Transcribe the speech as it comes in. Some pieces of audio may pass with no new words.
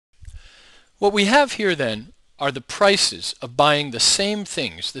What we have here then are the prices of buying the same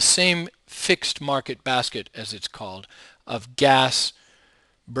things, the same fixed market basket as it's called, of gas,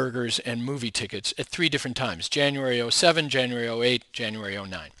 burgers, and movie tickets at 3 different times: January '07, January '08, January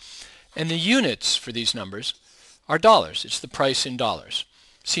 '09. And the units for these numbers are dollars. It's the price in dollars.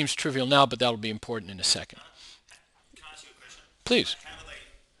 Seems trivial now, but that'll be important in a second. Can I ask you a question? Please. How do they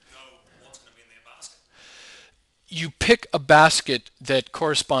know what's going to be in their basket? You pick a basket that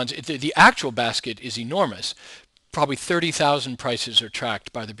corresponds. The actual basket is enormous. Probably 30,000 prices are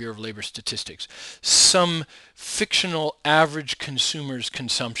tracked by the Bureau of Labor Statistics. Some fictional average consumer's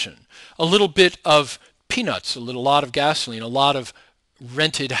consumption. A little bit of peanuts, a lot of gasoline, a lot of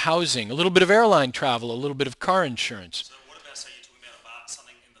rented housing, a little bit of airline travel, a little bit of car insurance. So what about, say, you're talking about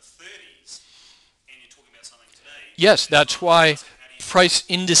something in the 30s and you're talking about something today? Yes, that's why price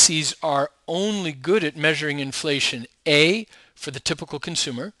indices are only good at measuring inflation, A, for the typical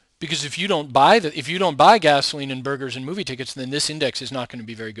consumer, because if you don't buy gasoline and burgers and movie tickets, then this index is not going to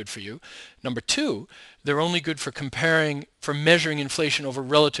be very good for you. Number two, they're only good for measuring inflation over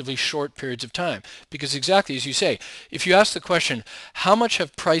relatively short periods of time. Because exactly as you say, if you ask the question, how much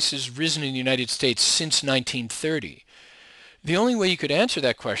have prices risen in the United States since 1930? The only way you could answer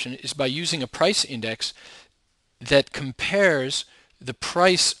that question is by using a price index that compares the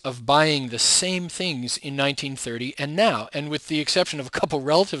price of buying the same things in 1930 and now. And with the exception of a couple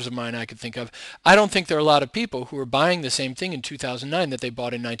relatives of mine I could think of, I don't think there are a lot of people who are buying the same thing in 2009 that they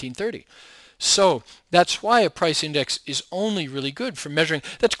bought in 1930. So that's why a price index is only really good for measuring.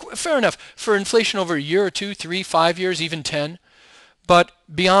 That's fair enough for inflation over a year or 2, 3, 5 years, even 10. But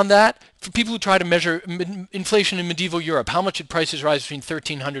beyond that, for people who try to measure inflation in medieval Europe, how much did prices rise between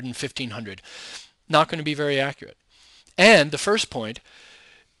 1300 and 1500? Not going to be very accurate. And the first point,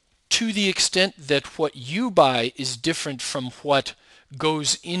 to the extent that what you buy is different from what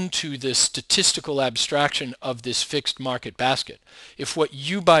goes into the statistical abstraction of this fixed market basket, if what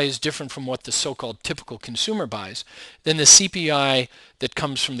you buy is different from what the so-called typical consumer buys, then the CPI that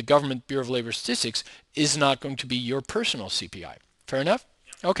comes from the Government Bureau of Labor Statistics is not going to be your personal CPI. Fair enough?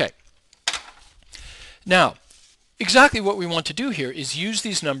 Okay. Now, exactly what we want to do here is use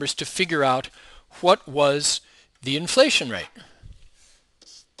these numbers to figure out what was the inflation rate.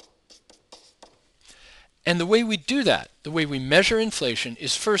 And the way we do that, the way we measure inflation,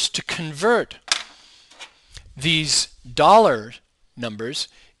 is first to convert these dollar numbers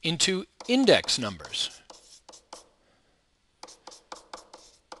into index numbers.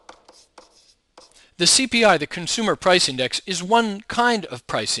 The CPI, the Consumer Price Index, is one kind of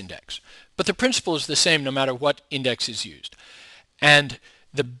price index, but the principle is the same no matter what index is used. And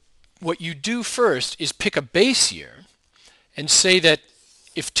what you do first is pick a base year and say that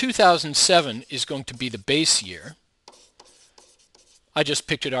if 2007 is going to be the base year, I just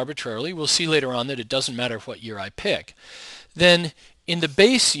picked it arbitrarily, we'll see later on that it doesn't matter what year I pick, then in the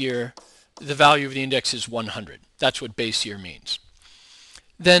base year the value of the index is 100. That's what base year means.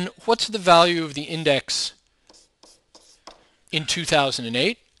 Then what's the value of the index in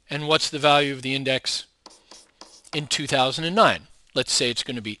 2008 and what's the value of the index in 2009? Let's say it's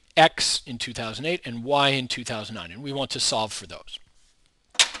going to be X in 2008 and Y in 2009, and we want to solve for those.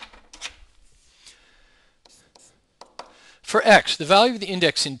 For X, the value of the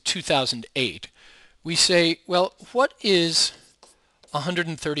index in 2008, we say, well, what is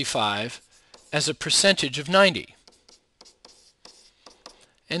 135 as a percentage of 90?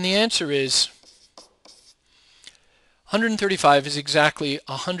 And the answer is 135 is exactly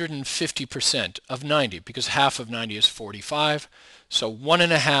 150% of 90, because half of 90 is 45. So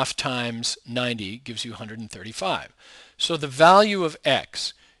 1.5 times 90 gives you 135. So the value of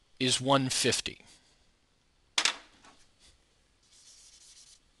X is 150.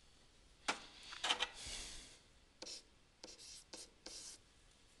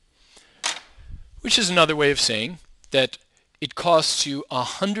 Which is another way of saying that it costs you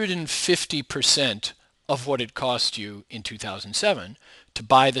 150% of what it cost you in 2007 to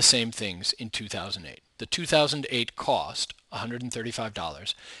buy the same things in 2008. The 2008 cost,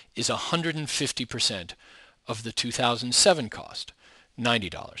 $135, is 150% of the 2007 cost,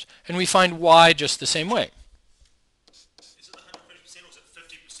 $90. And we find Y just the same way. Is it 150% or is it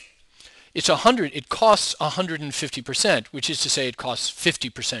 50%? It's it costs 150%, which is to say it costs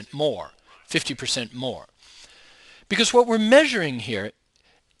 50% more. 50% more. Because what we're measuring here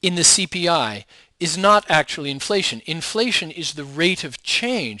in the CPI is not actually inflation. Inflation is the rate of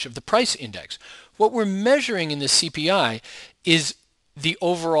change of the price index. What we're measuring in the CPI is the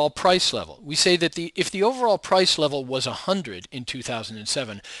overall price level. We say that if the overall price level was 100 in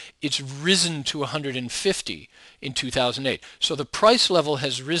 2007, it's risen to 150 in 2008. So the price level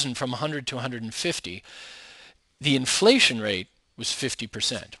has risen from 100 to 150. The inflation rate was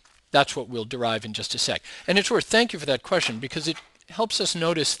 50%. That's what we'll derive in just a sec. And it's worth, thank you for that question, because it helps us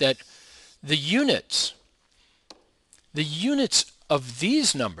notice that the units of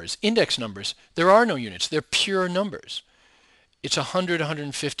these numbers, index numbers, there are no units. They're pure numbers. It's 100,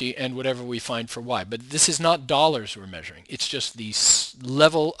 150, and whatever we find for y. But this is not dollars we're measuring. It's just the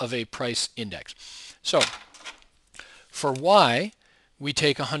level of a price index. So for y, we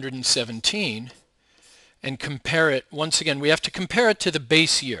take 117 and compare it. Once again, we have to compare it to the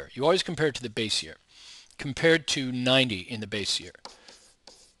base year. You always compare it to the base year, compared to 90 in the base year.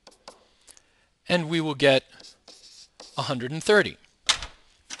 And we will get 130.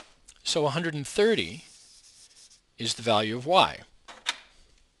 So 130 is the value of y.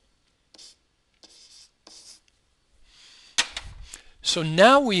 So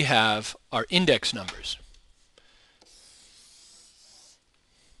now we have our index numbers.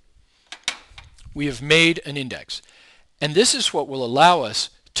 We have made an index. And this is what will allow us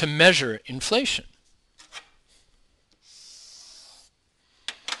to measure inflation.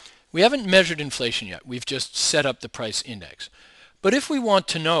 We haven't measured inflation yet. We've just set up the price index. But if we want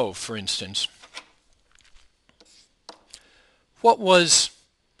to know, for instance, what was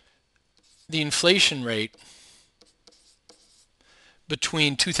the inflation rate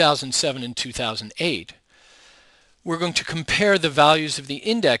between 2007 and 2008, we're going to compare the values of the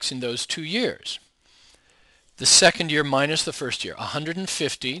index in those 2 years. The second year minus the first year.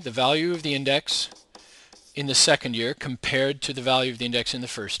 150, the value of the index in the second year compared to the value of the index in the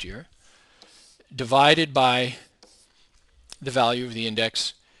first year, divided by the value of the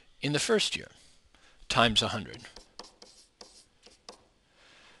index in the first year, times 100.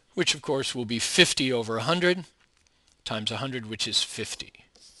 Which of course will be 50 over 100 times 100, which is 50.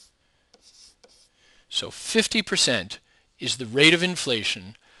 So 50% is the rate of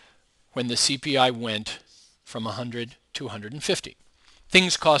inflation when the CPI went from 100 to 150.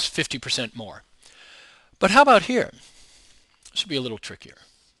 Things cost 50% more. But how about here? This will be a little trickier.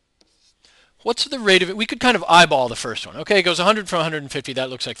 What's the rate of it? We could kind of eyeball the first one. Okay, it goes 100 from 150. That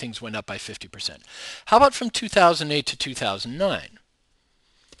looks like things went up by 50%. How about from 2008 to 2009?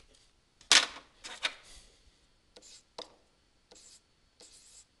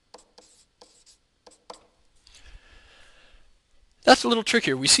 That's a little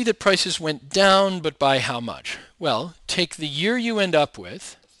trickier. We see that prices went down, but by how much? Well, take the year you end up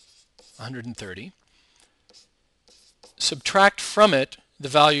with, 130, subtract from it the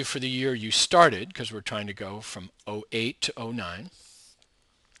value for the year you started, because we're trying to go from 08 to 09,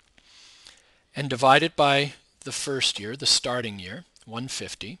 and divide it by the first year, the starting year,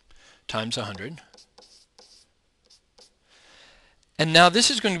 150, times 100. And now this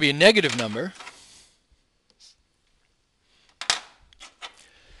is going to be a negative number.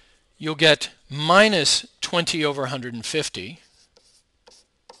 You'll get minus 20 over 150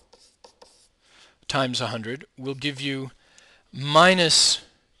 times 100 will give you minus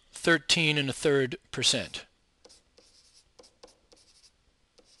 13.33%.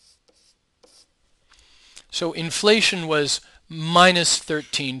 So inflation was minus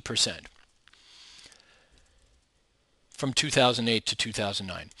 13% from 2008 to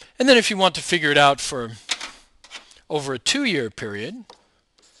 2009. And then if you want to figure it out for over a 2-year period,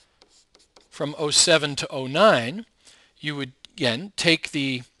 from 07 to 09, you would, again, take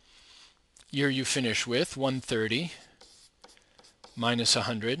the year you finish with, 130 minus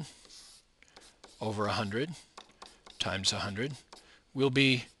 100 over 100 times 100 will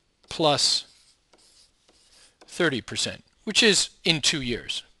be plus 30%, which is in 2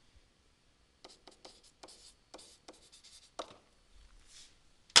 years.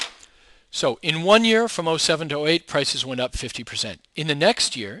 So in 1 year, from 07 to 08, prices went up 50%. In the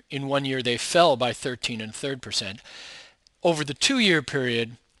next year, in 1 year, they fell by 13.33%. Over the 2-year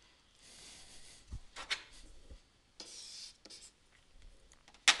period,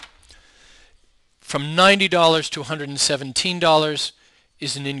 from $90 to $117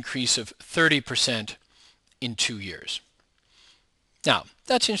 is an increase of 30% in 2 years. Now,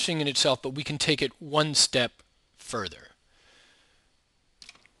 that's interesting in itself, but we can take it one step further.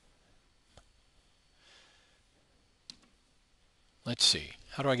 Let's see.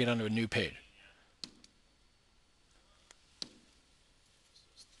 How do I get onto a new page?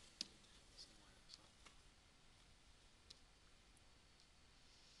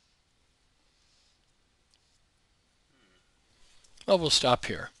 Well, we'll stop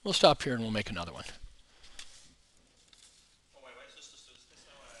here. We'll stop here and we'll make another one. Oh, wait, just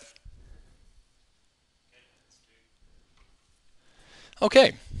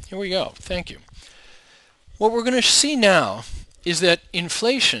Okay, here we go. Thank you. What we're going to see now is that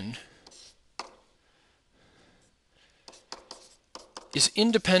inflation is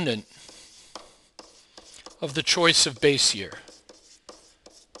independent of the choice of base year.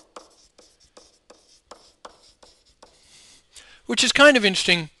 Which is kind of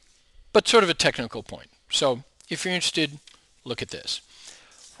interesting, but sort of a technical point. So if you're interested, look at this.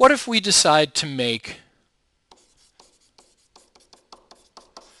 What if we decide to make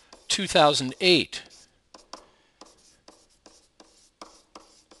 2008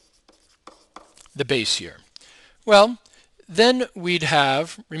 the base year? Well, then we'd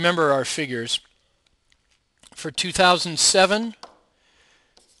have, remember our figures, for 2007,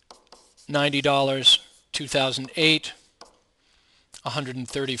 $90, 2008,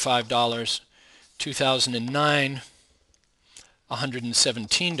 $135, 2009,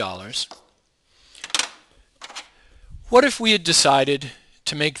 $117. What if we had decided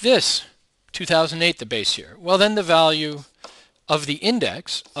to make this 2008 the base year? Well, then the value of the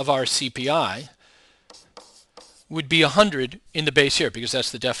index of our CPI would be 100 in the base year, because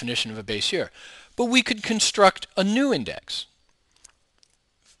that's the definition of a base year. But we could construct a new index.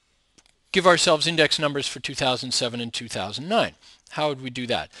 Give ourselves index numbers for 2007 and 2009. How would we do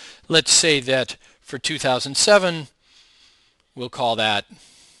that? Let's say that for 2007, we'll call that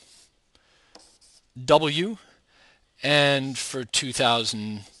W, and for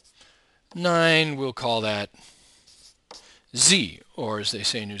 2009, we'll call that Z, or as they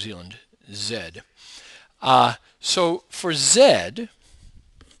say in New Zealand, Z. So for Z,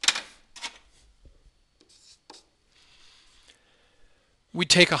 we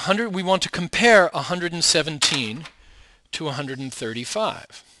take 100, we want to compare 117 to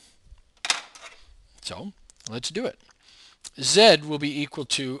 135. So let's do it. Z will be equal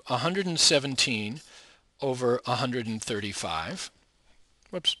to 117 over 135.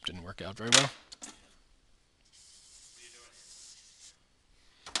 Whoops, didn't work out very well.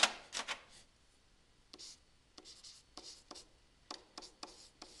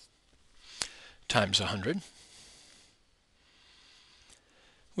 Times 100,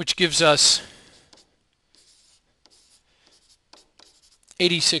 which gives us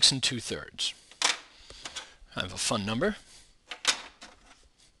 86 2/3. I have a fun number.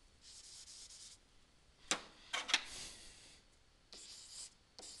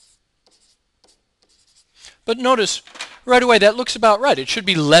 But notice right away that looks about right. It should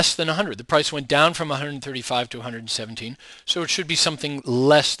be less than 100. The price went down from 135 to 117, so it should be something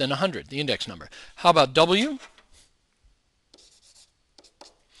less than 100, the index number. How about W?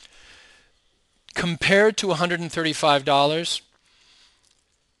 Compared to $135,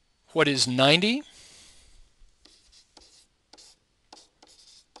 what is 90?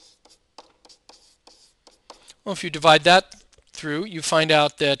 Well, if you divide that through, you find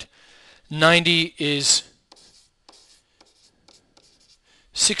out that 90 is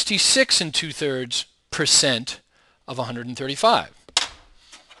 66 2/3% of 135.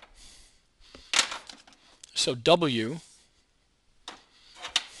 So W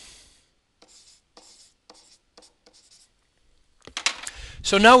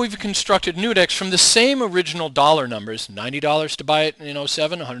So now we've constructed a new index from the same original dollar numbers, $90 to buy it in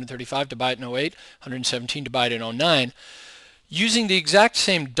 07, 135 to buy it in 08, 117 to buy it in 09. Using the exact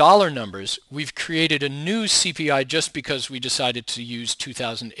same dollar numbers, we've created a new CPI just because we decided to use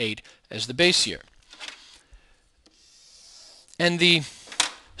 2008 as the base year. And the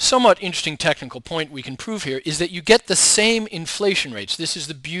somewhat interesting technical point we can prove here is that you get the same inflation rates. This is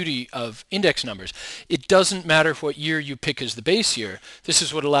the beauty of index numbers. It doesn't matter what year you pick as the base year. This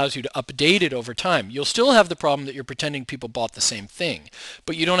is what allows you to update it over time. You'll still have the problem that you're pretending people bought the same thing,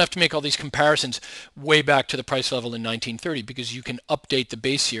 but you don't have to make all these comparisons way back to the price level in 1930, because you can update the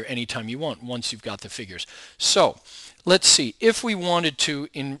base year anytime you want once you've got the figures. So let's see. If we wanted to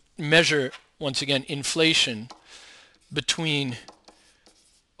measure, once again, inflation between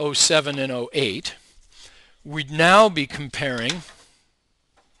 07 and 08, we'd now be comparing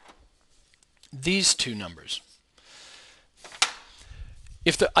these two numbers.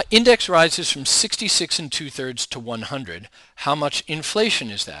 If the index rises from 66 2/3 to 100, how much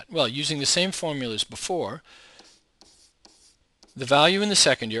inflation is that? Well, using the same formula as before, the value in the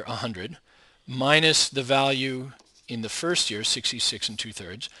second year, 100, minus the value in the first year, 66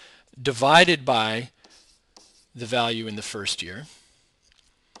 2/3, divided by the value in the first year,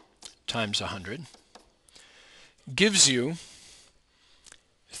 times 100, gives you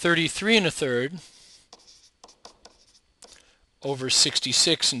 33 1/3 over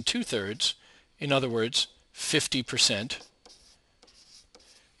 66 2/3, in other words, 50%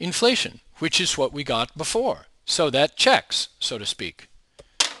 inflation, which is what we got before. So that checks, so to speak.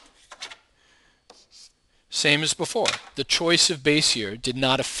 Same as before. The choice of base year did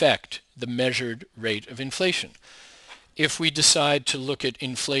not affect the measured rate of inflation. If we decide to look at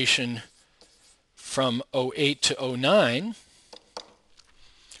inflation from '08 to '09,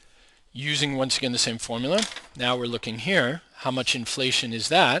 using once again the same formula, now we're looking here, how much inflation is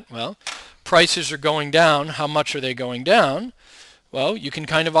that? Well, prices are going down. How much are they going down? Well, you can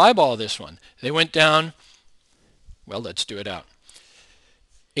kind of eyeball this one. They went down, well, let's do it out.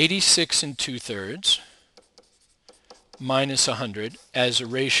 86 2/3 minus 100 as a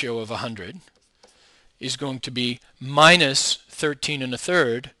ratio of 100 is going to be minus 13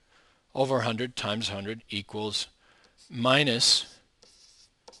 1/3 over 100 times 100 equals minus,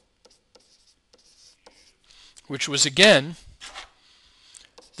 which was again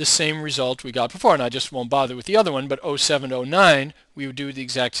the same result we got before. And I just won't bother with the other one, but '07 '09 we would do it the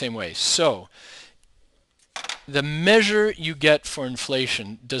exact same way. So the measure you get for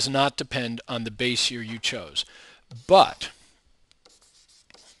inflation does not depend on the base year you chose. But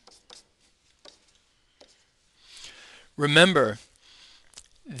remember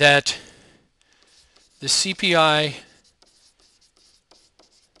that the CPI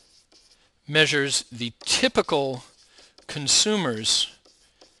measures the typical consumer's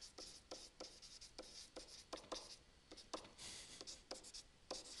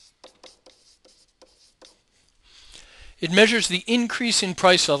It measures the increase in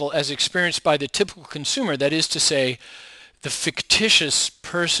price level as experienced by the typical consumer, that is to say, the fictitious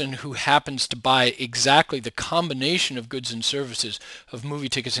person who happens to buy exactly the combination of goods and services of movie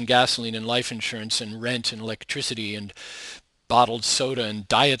tickets and gasoline and life insurance and rent and electricity and bottled soda and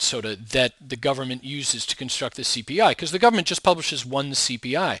diet soda that the government uses to construct the CPI, because the government just publishes one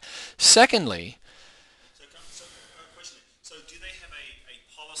CPI. Secondly, question. So do they have a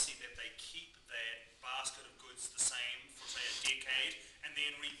policy that they keep that basket of goods the same for say a decade and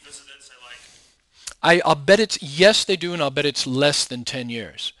then revisit it? So like, I'll bet it's, yes they do, and I'll bet it's less than 10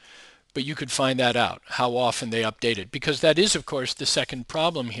 years. But you could find that out, how often they update it, because that is of course the second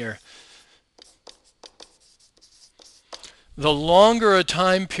problem here. The longer a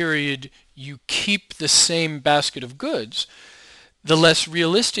time period you keep the same basket of goods, the less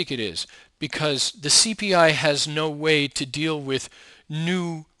realistic it is, because the CPI has no way to deal with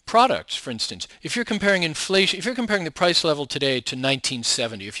new products. For instance, if you're comparing inflation, if you're comparing the price level today to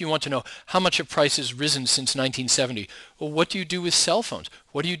 1970, if you want to know how much have prices risen since 1970, well, what do you do with cell phones?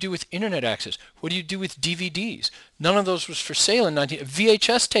 What do you do with internet access? What do you do with DVDs? None of those was for sale in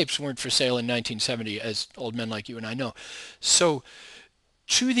VHS tapes weren't for sale in 1970, as old men like you and I know. So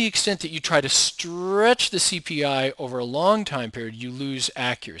to the extent that you try to stretch the CPI over a long time period, you lose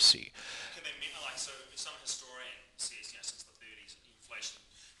accuracy. can they mean like, so if some historian says, since the 30s inflation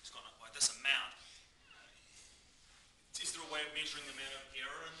has gone up by this amount, is there a way of measuring the amount of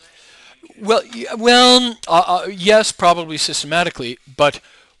error in that? Yes, probably systematically, but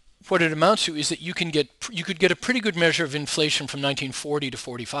what it amounts to is that you could get a pretty good measure of inflation from 1940 to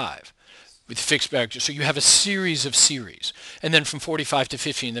 45 with fixed back. So you have a series of series, and then from 45 to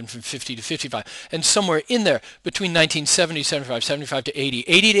 50, and then from 50 to 55, and somewhere in there between 1970, 75, 75 to 80,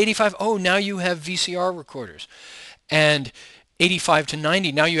 80 to 85. Oh, now you have VCR recorders, and 85 to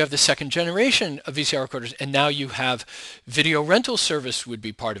 90, now you have the second generation of VCR recorders, and now you have video rental service would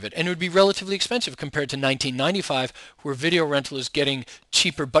be part of it, and it would be relatively expensive compared to 1995, where video rental is getting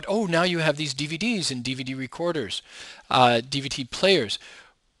cheaper, but oh, now you have these DVDs and DVD recorders, DVD players.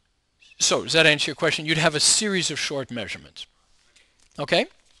 So does that answer your question? You'd have a series of short measurements. Okay,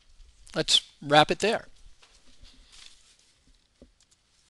 let's wrap it there.